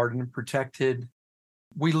veteran guarded and protected.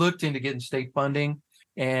 We looked into getting state funding,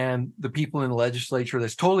 and the people in the legislature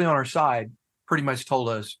that's totally on our side pretty much told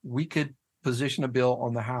us we could position a bill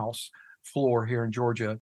on the House floor here in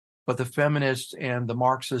Georgia, but the feminists and the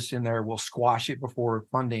Marxists in there will squash it before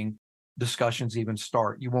funding discussions even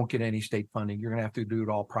start. You won't get any state funding. You're going to have to do it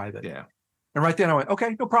all private. Yeah. And right then I went,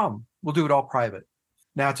 okay, no problem. We'll do it all private.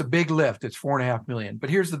 Now it's a big lift. It's $4.5 million. But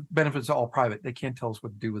here's the benefits of all private. They can't tell us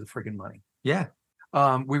what to do with the friggin' money. Yeah.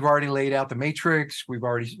 We've already laid out the matrix. We've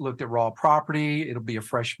already looked at raw property. It'll be a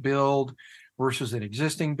fresh build versus an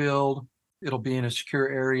existing build. It'll be in a secure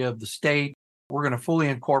area of the state. We're going to fully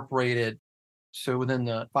incorporate it. So within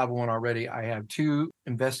the 501 already, I have 2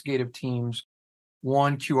 investigative teams,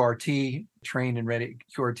 1 QRT, trained and ready,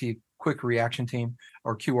 QRT, quick reaction team,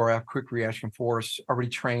 or QRF, quick reaction force, already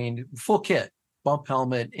trained, full kit, bump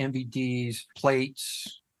helmet, MVDs,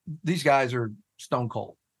 plates. These guys are stone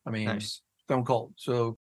cold. I mean, Nice. Stone cold.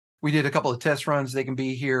 So we did a couple of test runs. They can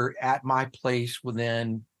be here at my place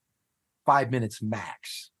within 5 minutes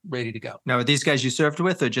max, ready to go. Now, are these guys you served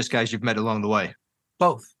with or just guys you've met along the way?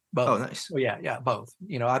 Both. Oh, nice. Oh, yeah, both.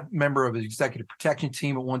 You know, I'm a member of the executive protection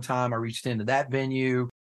team at one time. I reached into that venue.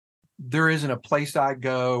 There isn't a place I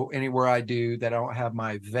go, anywhere I do, that I don't have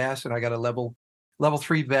my vest, and I got a level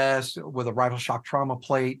 3 vest with a rifle shock trauma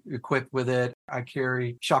plate equipped with it. I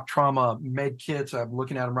carry shock trauma med kits. I'm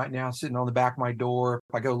looking at them right now, sitting on the back of my door.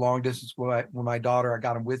 If I go long distance with my daughter, I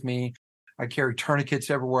got them with me. I carry tourniquets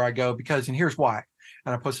everywhere I go because, and here's why,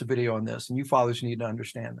 and I post a video on this, and you fathers need to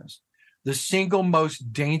understand this. The single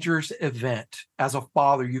most dangerous event as a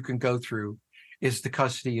father you can go through is the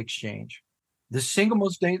custody exchange. Let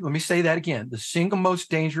me say that again. The single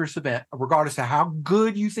most dangerous event, regardless of how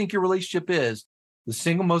good you think your relationship is, the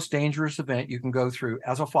single most dangerous event you can go through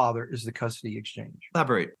as a father is the custody exchange.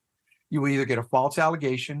 Elaborate. You will either get a false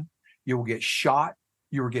allegation, you will get shot,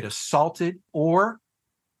 you will get assaulted, or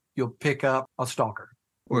you'll pick up a stalker.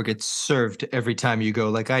 Or get served every time you go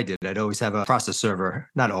like I did. I'd always have a process server.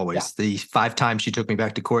 Not always. Yeah. The 5 times she took me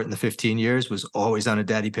back to court in the 15 years was always on a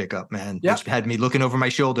daddy pickup, man. Yep. Which had me looking over my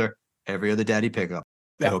shoulder every other daddy pickup.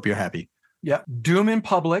 Yep. I hope you're happy. Yeah. Do them in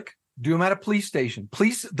public. Do them at a police station.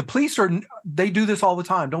 The police they do this all the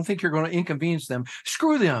time. Don't think you're going to inconvenience them.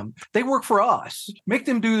 Screw them. They work for us. Make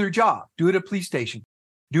them do their job. Do it at a police station.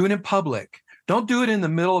 Do it in public. Don't do it in the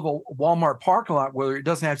middle of a Walmart parking lot where it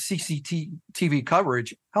doesn't have CCTV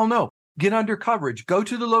coverage. Hell no. Get under coverage. Go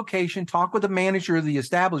to the location. Talk with the manager of the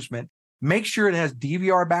establishment. Make sure it has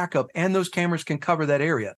DVR backup and those cameras can cover that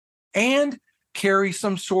area. And carry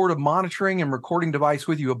some sort of monitoring and recording device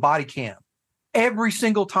with you, a body cam, every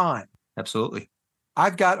single time. Absolutely.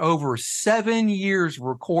 I've got over 7 years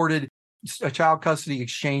recorded child custody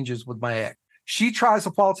exchanges with my ex. She tries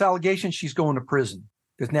a false allegation, she's going to prison.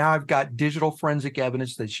 Because now I've got digital forensic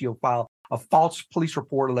evidence that she'll file a false police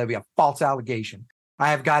report or levy a false allegation.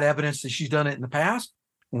 I have got evidence that she's done it in the past.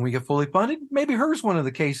 When we get fully funded, maybe hers one of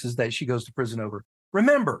the cases that she goes to prison over.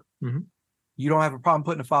 Remember, you don't have a problem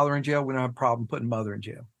putting a father in jail. We don't have a problem putting mother in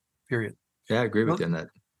jail, period. Yeah, I agree with you on that.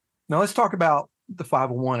 Now let's talk about the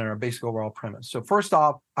 501 and our basic overall premise. So first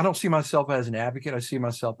off, I don't see myself as an advocate. I see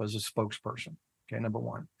myself as a spokesperson. Okay, number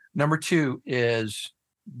 1. Number 2 is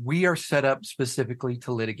we are set up specifically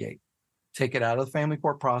to litigate. Take it out of the family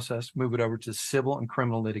court process, move it over to civil and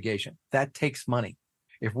criminal litigation. That takes money.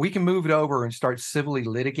 If we can move it over and start civilly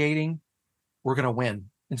litigating, we're going to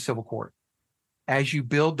win in civil court. As you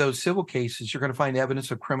build those civil cases, you're going to find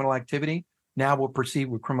evidence of criminal activity. Now we'll proceed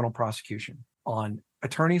with criminal prosecution on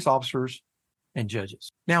attorneys, officers, and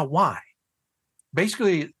judges. Now, why?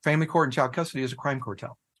 Basically, family court and child custody is a crime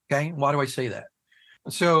cartel. Okay. Why do I say that?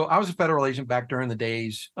 So I was a federal agent back during the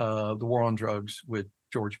days of the war on drugs with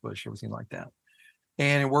George Bush, everything like that.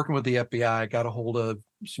 And in working with the FBI, I got a hold of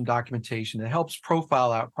some documentation that helps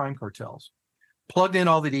profile out crime cartels. Plugged in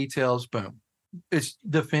all the details, boom. It's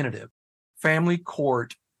definitive. Family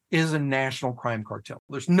court is a national crime cartel.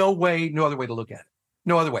 There's no other way to look at it.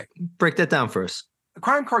 No other way. Break that down for us. A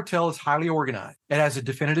crime cartel is highly organized. It has a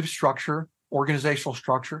definitive structure, organizational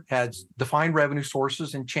structure, has defined revenue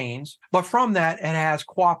sources and chains. But from that, it has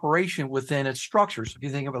cooperation within its structures. If you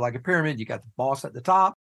think of it like a pyramid, you got the boss at the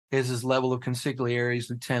top, his level of consigliaries,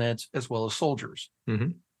 lieutenants, as well as soldiers.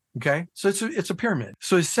 Okay. So it's a pyramid.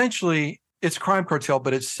 So essentially, it's a crime cartel,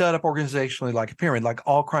 but it's set up organizationally like a pyramid, like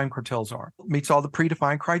all crime cartels are. It meets all the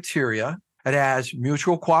predefined criteria. It has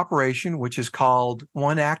mutual cooperation, which is called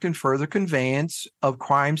one act and further conveyance of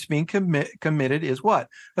crimes being committed is what?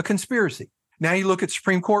 A conspiracy. Now you look at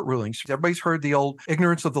Supreme Court rulings. Everybody's heard the old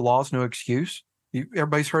ignorance of the law is no excuse.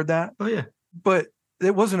 Everybody's heard that? Oh, yeah. But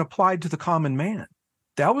it wasn't applied to the common man.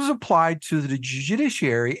 That was applied to the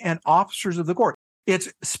judiciary and officers of the court.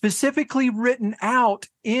 It's specifically written out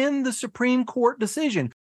in the Supreme Court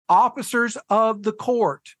decision. Officers of the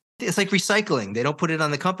court. It's like recycling. They don't put it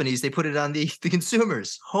on the companies. They put it on the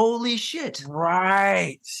consumers. Holy shit.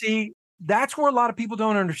 Right. See, that's where a lot of people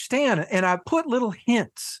don't understand. And I put little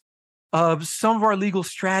hints of some of our legal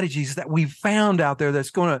strategies that we've found out there we're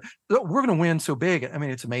going to win so big. I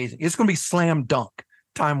mean, it's amazing. It's going to be slam dunk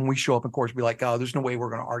time when we show up in court to be like, oh, there's no way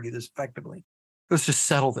we're going to argue this effectively. Let's just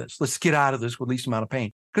settle this. Let's get out of this with least amount of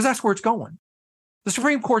pain, because that's where it's going. The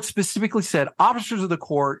Supreme Court specifically said officers of the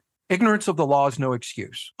court, ignorance of the law is no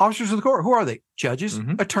excuse. Officers of the court, who are they? Judges,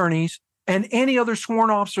 attorneys, and any other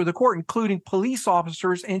sworn officer of the court, including police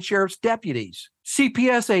officers and sheriff's deputies,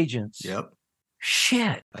 CPS agents. Yep.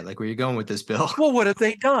 Shit. I like where you're going with this, Bill. Well, what have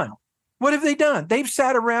they done? What have they done? They've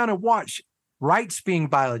sat around and watched rights being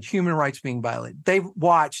violated, human rights being violated. They've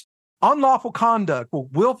watched unlawful conduct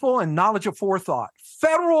with willful and knowledge of forethought,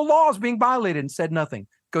 federal laws being violated, and said nothing.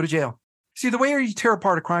 Go to jail. See, the way you tear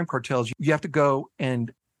apart a crime cartel, you have to go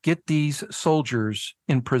and get these soldiers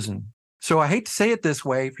in prison. So I hate to say it this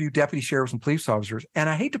way for you deputy sheriffs and police officers, and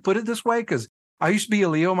I hate to put it this way because I used to be a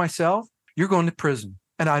Leo myself. You're going to prison,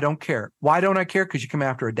 and I don't care. Why don't I care? Because you come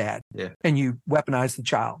after a dad, and you weaponize the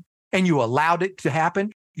child, and you allowed it to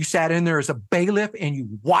happen. You sat in there as a bailiff, and you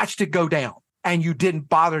watched it go down, and you didn't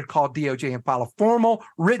bother to call DOJ and file a formal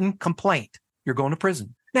written complaint. You're going to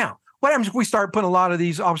prison. Now, what happens if we start putting a lot of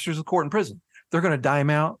these officers of the court in prison? They're going to dime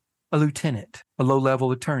out a lieutenant, a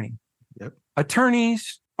low-level attorney. Yep.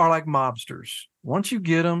 Attorneys are like mobsters. Once you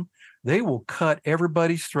get them, they will cut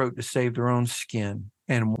everybody's throat to save their own skin.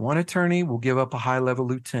 And one attorney will give up a high-level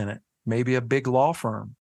lieutenant, maybe a big law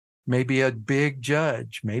firm, maybe a big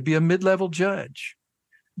judge, maybe a mid-level judge.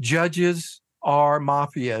 Judges are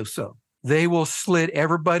mafioso. They will slit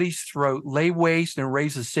everybody's throat, lay waste, and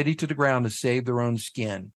raise the city to the ground to save their own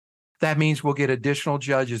skin. That means we'll get additional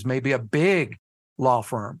judges, maybe a big law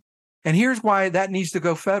firm. And here's why that needs to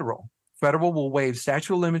go federal. Federal will waive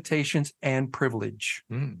statute of limitations and privilege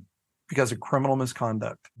because of criminal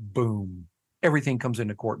misconduct. Boom. Everything comes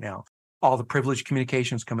into court now. All the privileged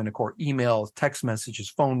communications come into court. Emails, text messages,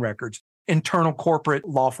 phone records, internal corporate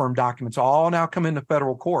law firm documents, all now come into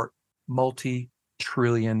federal court.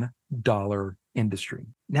 Multi-trillion-dollar industry.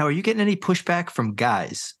 Now, are you getting any pushback from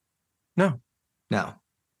guys? No.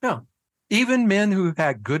 Even men who've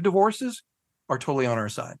had good divorces are totally on our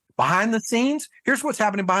side. Behind the scenes, here's what's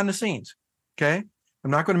happening behind the scenes. Okay.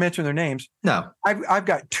 I'm not going to mention their names. No. I've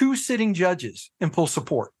got 2 sitting judges in full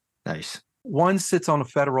support. Nice. One sits on a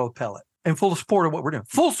federal appellate in full support of what we're doing.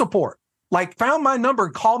 Full support. Like found my number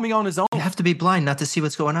and called me on his own. You have to be blind not to see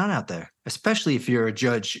what's going on out there, especially if you're a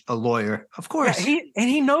judge, a lawyer. Of course. Yeah,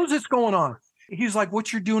 he knows it's going on. He's like,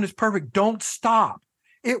 what you're doing is perfect. Don't stop.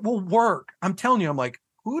 It will work. I'm telling you, I'm like,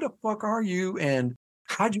 who the fuck are you? And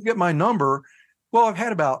how'd you get my number? Well, I've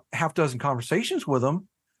had about half dozen conversations with him.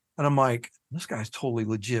 And I'm like, this guy's totally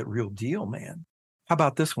legit, real deal, man. How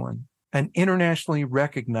about this one? An internationally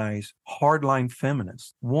recognized hardline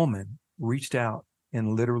feminist woman reached out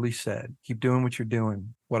and literally said, keep doing what you're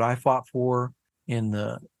doing. What I fought for in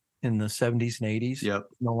the 70s and 80s,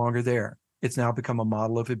 no longer there. It's now become a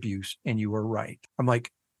model of abuse. And you are right. I'm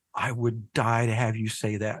like, I would die to have you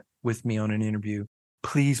say that with me on an interview.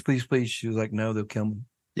 Please, please, please. She was like, no, they'll kill me.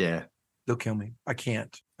 Yeah. They'll kill me. I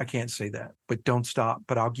can't say that, but don't stop.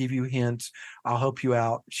 But I'll give you hints. I'll help you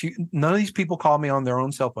out. None of these people call me on their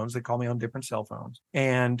own cell phones. They call me on different cell phones.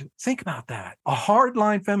 And think about that. A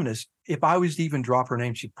hardline feminist, if I was to even drop her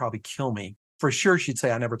name, she'd probably kill me. For sure, she'd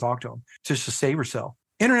say I never talked to him just to save herself.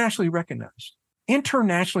 Internationally recognized,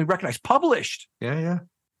 published. Yeah.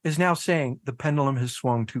 Is now saying the pendulum has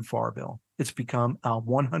swung too far, Bill. It's become a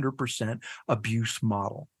 100% abuse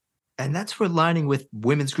model. And that's where aligning with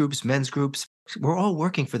women's groups, men's groups, we're all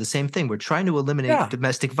working for the same thing. We're trying to eliminate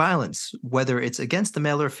domestic violence, whether it's against the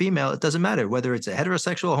male or female, it doesn't matter. Whether it's a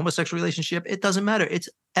heterosexual, homosexual relationship, it doesn't matter. It's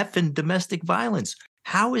effing domestic violence.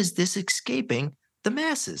 How is this escaping the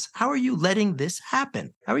masses? How are you letting this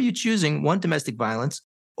happen? How are you choosing one domestic violence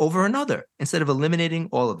over another instead of eliminating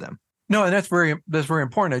all of them? No, and that's very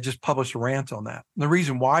important. I just published a rant on that. And the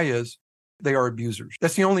reason why is they are abusers.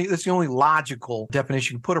 That's the only logical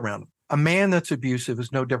definition you can put around them. A man that's abusive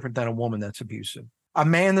is no different than a woman that's abusive. A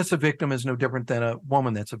man that's a victim is no different than a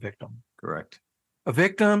woman that's a victim. Correct. A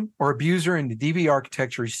victim or abuser in the DV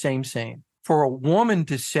architecture is same. For a woman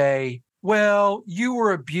to say, well, you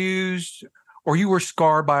were abused or you were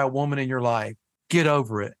scarred by a woman in your life, get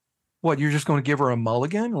over it. What, you're just going to give her a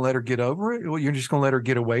mulligan and let her get over it? You're just going to let her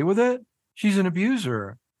get away with it? She's an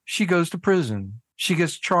abuser. She goes to prison. She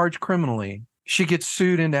gets charged criminally. She gets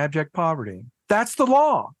sued into abject poverty. That's the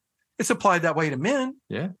law. It's applied that way to men.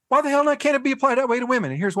 Yeah. Why the hell can't it be applied that way to women?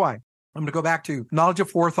 And here's why. I'm going to go back to knowledge of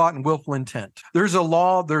forethought and willful intent. There's a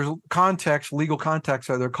law, there's context, legal context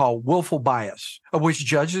that they're called willful bias, of which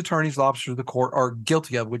judges, attorneys, officers of the court are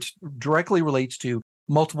guilty of, which directly relates to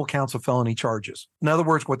multiple counts of felony charges. In other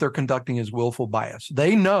words, what they're conducting is willful bias.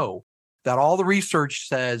 They know that all the research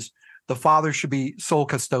says the father should be sole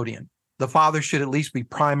custodian. The father should at least be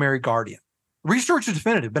primary guardian. Research is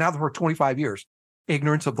definitive, been out there for 25 years.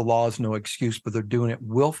 Ignorance of the law is no excuse, but they're doing it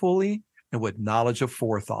willfully and with knowledge of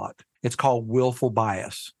forethought. It's called willful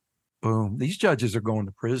bias. Boom. These judges are going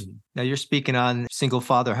to prison. Now you're speaking on single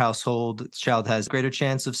father household. The child has greater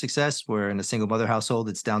chance of success, where in a single mother household,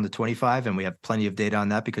 it's down to 25. And we have plenty of data on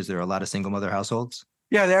that because there are a lot of single mother households.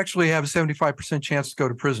 Yeah, they actually have a 75% chance to go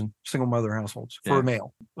to prison, single mother households for a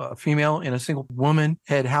male. A female in a single woman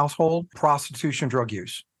head household, prostitution, drug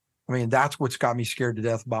use. I mean, that's what's got me scared to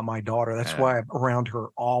death about my daughter. That's why I'm around her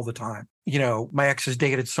all the time. You know, my ex has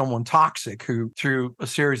dated someone toxic who, through a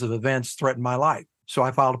series of events, threatened my life. So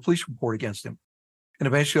I filed a police report against him. And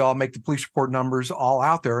eventually I'll make the police report numbers all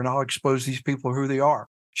out there and I'll expose these people who they are.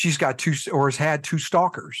 She's got two, or has had two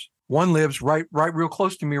stalkers. One lives right real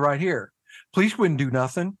close to me right here. Police wouldn't do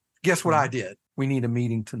nothing. Guess what I did? We need a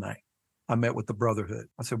meeting tonight. I met with the Brotherhood.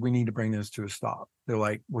 I said, we need to bring this to a stop. They're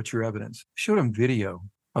like, what's your evidence? I showed them video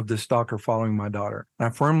of this stalker following my daughter. And I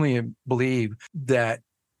firmly believe that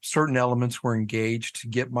certain elements were engaged to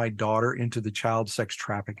get my daughter into the child sex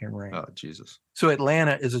trafficking ring. Oh, Jesus. So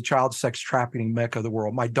Atlanta is a child sex trafficking mecca of the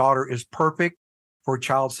world. My daughter is perfect for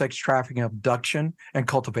child sex trafficking, abduction, and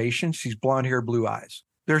cultivation. She's blonde hair, blue eyes.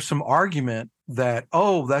 There's some argument that,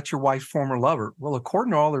 oh, that's your wife's former lover. Well,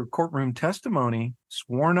 according to all their courtroom testimony,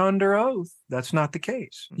 sworn under oath, that's not the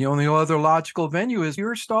case. The only other logical venue is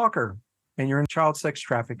you're a stalker and you're in a child sex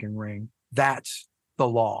trafficking ring. That's the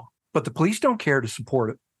law. But the police don't care to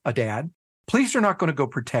support a dad. Police are not going to go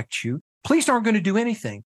protect you. Police aren't going to do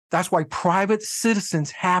anything. That's why private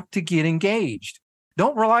citizens have to get engaged.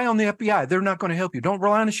 Don't rely on the FBI. They're not going to help you. Don't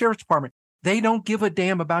rely on the sheriff's department. They don't give a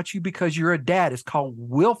damn about you because you're a dad. It's called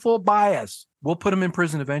willful bias. We'll put them in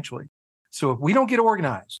prison eventually. So if we don't get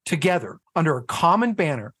organized together under a common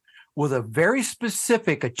banner with a very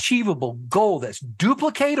specific, achievable goal that's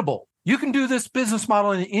duplicatable, you can do this business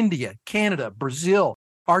model in India, Canada, Brazil,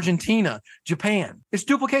 Argentina, Japan. It's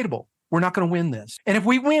duplicatable. We're not going to win this. And if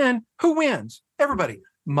we win, who wins? Everybody.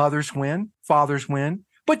 Mothers win, fathers win,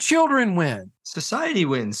 but children win. Society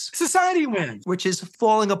wins. Society wins. Which is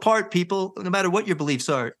falling apart, people, no matter what your beliefs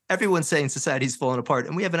are. Everyone's saying society's falling apart,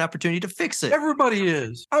 and we have an opportunity to fix it. Everybody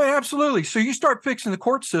is. I mean, absolutely. So you start fixing the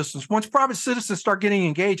court systems. Once private citizens start getting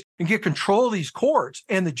engaged and get control of these courts,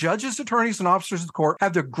 and the judges, attorneys, and officers of the court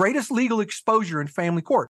have the greatest legal exposure in family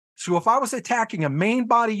court. So if I was attacking a main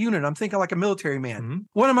body unit, I'm thinking like a military man.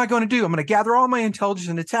 What am I going to do? I'm going to gather all my intelligence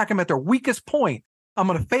and attack them at their weakest point. I'm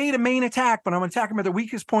going to fade a main attack, but I'm going to attack them at their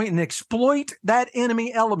weakest point and exploit that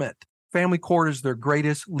enemy element. Family court is their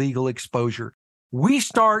greatest legal exposure. We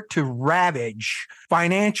start to ravage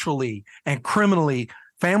financially and criminally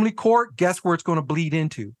family court. Guess where it's going to bleed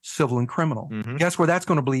into? Civil and criminal. Guess where that's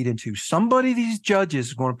going to bleed into? Somebody, these judges,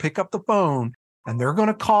 is going to pick up the phone and they're going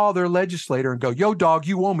to call their legislator and go, yo, dog,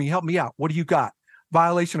 you owe me. Help me out. What do you got?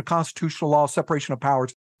 Violation of constitutional law, separation of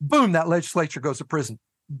powers. Boom, that legislature goes to prison.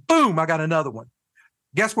 Boom, I got another one.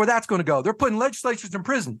 Guess where that's going to go? They're putting legislatures in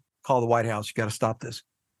prison. Call the White House. You got to stop this.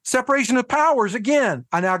 Separation of powers. Again,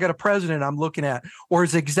 I now got a president I'm looking at, or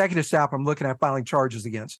his executive staff I'm looking at filing charges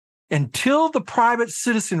against. Until the private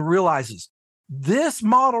citizen realizes this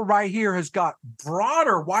model right here has got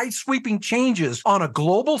broader, wide sweeping changes on a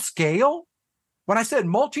global scale. When I said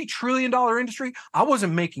multi-trillion-dollar industry, I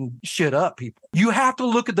wasn't making shit up, people. You have to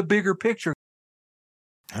look at the bigger picture.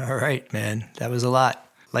 All right, man. That was a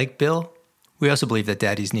lot. Like Bill, we also believe that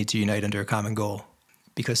daddies need to unite under a common goal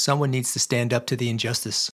because someone needs to stand up to the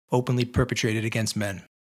injustice openly perpetrated against men.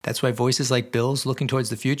 That's why voices like Bill's looking towards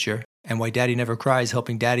the future and why Daddy Never Cries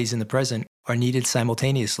helping daddies in the present are needed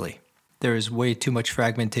simultaneously. There is way too much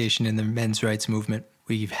fragmentation in the men's rights movement.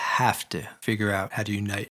 We have to figure out how to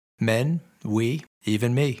unite. Men, we,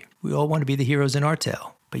 even me, we all want to be the heroes in our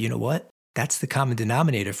tale. But you know what? That's the common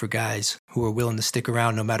denominator for guys who are willing to stick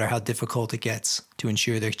around no matter how difficult it gets to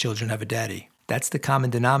ensure their children have a daddy. That's the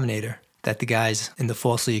common denominator that the guys in the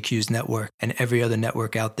falsely accused network and every other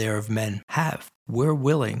network out there of men have. We're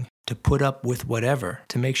willing to put up with whatever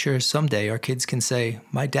to make sure someday our kids can say,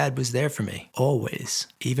 my dad was there for me, always,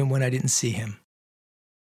 even when I didn't see him.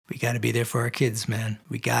 We got to be there for our kids, man.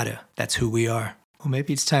 We gotta. That's who we are. Well,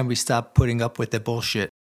 maybe it's time we stop putting up with the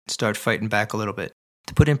bullshit and start fighting back a little bit.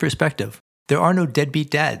 To put in perspective, there are no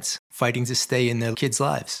deadbeat dads fighting to stay in their kids'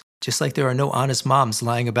 lives, just like there are no honest moms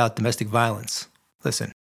lying about domestic violence.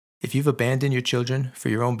 Listen, if you've abandoned your children for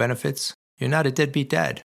your own benefits, you're not a deadbeat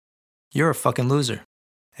dad. You're a fucking loser.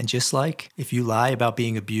 And just like if you lie about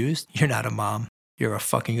being abused, you're not a mom. You're a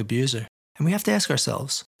fucking abuser. And we have to ask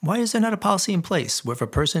ourselves, why is there not a policy in place where if a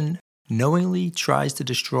person knowingly tries to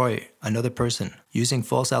destroy another person using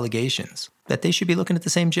false allegations, that they should be looking at the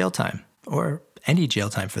same jail time, or any jail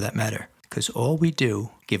time for that matter? Because all we do,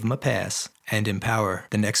 give them a pass and empower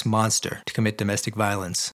the next monster to commit domestic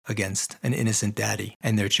violence against an innocent daddy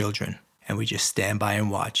and their children. And we just stand by and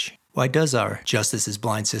watch. Why does our justice is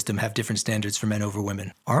blind system have different standards for men over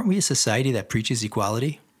women? Aren't we a society that preaches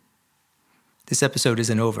equality? This episode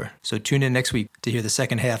isn't over, so tune in next week to hear the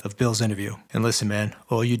second half of Bill's interview. And listen, man,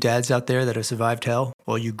 all you dads out there that have survived hell,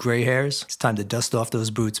 all you gray hairs, it's time to dust off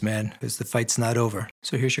those boots, man, because the fight's not over.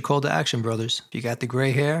 So here's your call to action, brothers. If you got the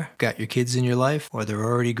gray hair, got your kids in your life, or they're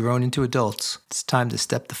already grown into adults, it's time to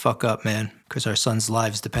step the fuck up, man, because our sons'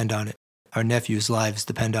 lives depend on it. Our nephews' lives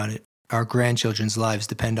depend on it. Our grandchildren's lives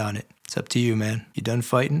depend on it. It's up to you, man. You done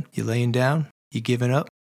fighting? You laying down? You giving up?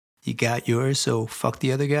 You got yours, so fuck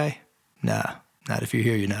the other guy? Nah, not if you're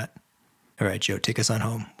here, you're not. All right, Joe, take us on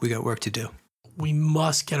home. We got work to do. We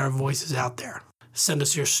must get our voices out there. Send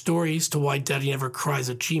us your stories to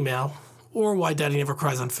whydaddynevercries@gmail.com or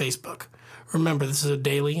whydaddynevercries on Facebook. Remember, this is a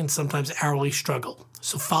daily and sometimes hourly struggle.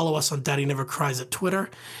 So follow us on Daddy Never Cries at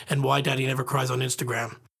Twitter and whydaddynevercries on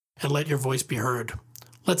Instagram. And let your voice be heard.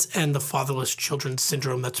 Let's end the fatherless children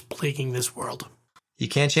syndrome that's plaguing this world. You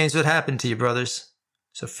can't change what happened to you, brothers.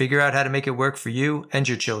 So figure out how to make it work for you and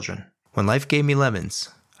your children. When life gave me lemons,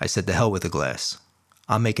 I said to hell with a glass.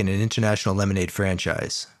 I'm making an international lemonade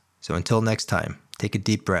franchise. So until next time, take a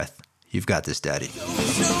deep breath. You've got this, Daddy.